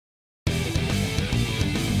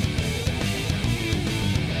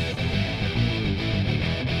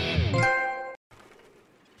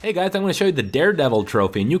Hey guys, I'm going to show you the Daredevil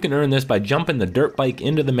trophy, and you can earn this by jumping the dirt bike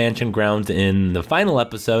into the mansion grounds in the final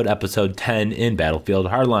episode, episode 10 in Battlefield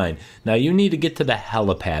Hardline. Now you need to get to the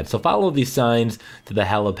helipad, so follow these signs to the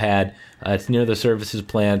helipad. It's near the services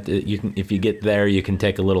plant. If you get there, you can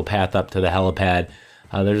take a little path up to the helipad.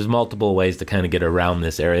 There's multiple ways to kind of get around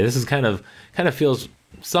this area. This is kind of feels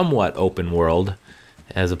somewhat open world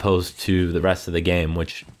as opposed to the rest of the game,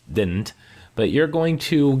 which didn't. But you're going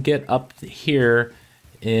to get up here.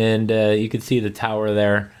 And you can see the tower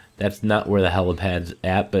there. That's not where the helipad's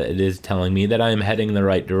at, but it is telling me that I am heading in the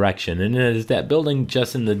right direction. And it is that building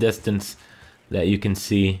just in the distance that you can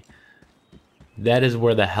see. That is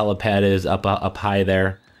where the helipad is, up high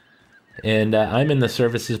there. And I'm in the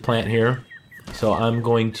services plant here. So I'm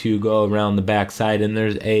going to go around the back side, and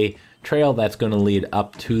there's a trail that's going to lead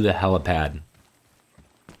up to the helipad.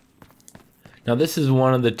 Now this is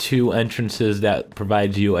one of the two entrances that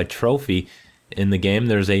provides you a trophy in the game.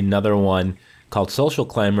 There's another one called Social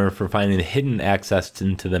Climber for finding hidden access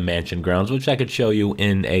into the mansion grounds, which I could show you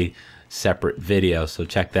in a separate video, so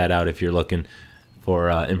check that out if you're looking for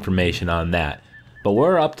information on that. But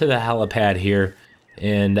we're up to the helipad here,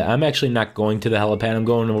 and I'm actually not going to the helipad. I'm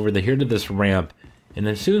going over here to this ramp, and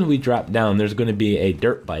as soon as we drop down, there's going to be a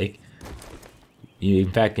dirt bike. In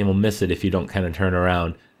fact, you will miss it if you don't kind of turn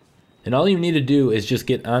around. And all you need to do is just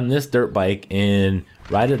get on this dirt bike and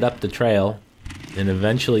ride it up the trail, and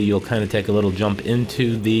eventually you'll kind of take a little jump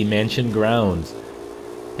into the mansion grounds,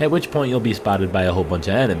 at which point you'll be spotted by a whole bunch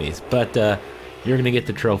of enemies, but you're gonna get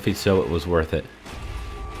the trophy, so it was worth it.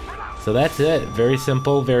 So that's it. Very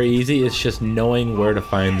simple, very easy. It's just knowing where to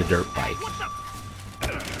find the dirt bike.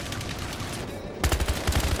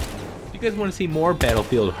 If you guys want to see more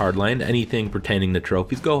Battlefield Hardline, anything pertaining to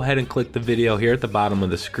trophies, go ahead and click the video here at the bottom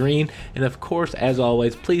of the screen. And of course, as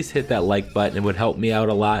always, please hit that like button. It would help me out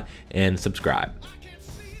a lot, and subscribe.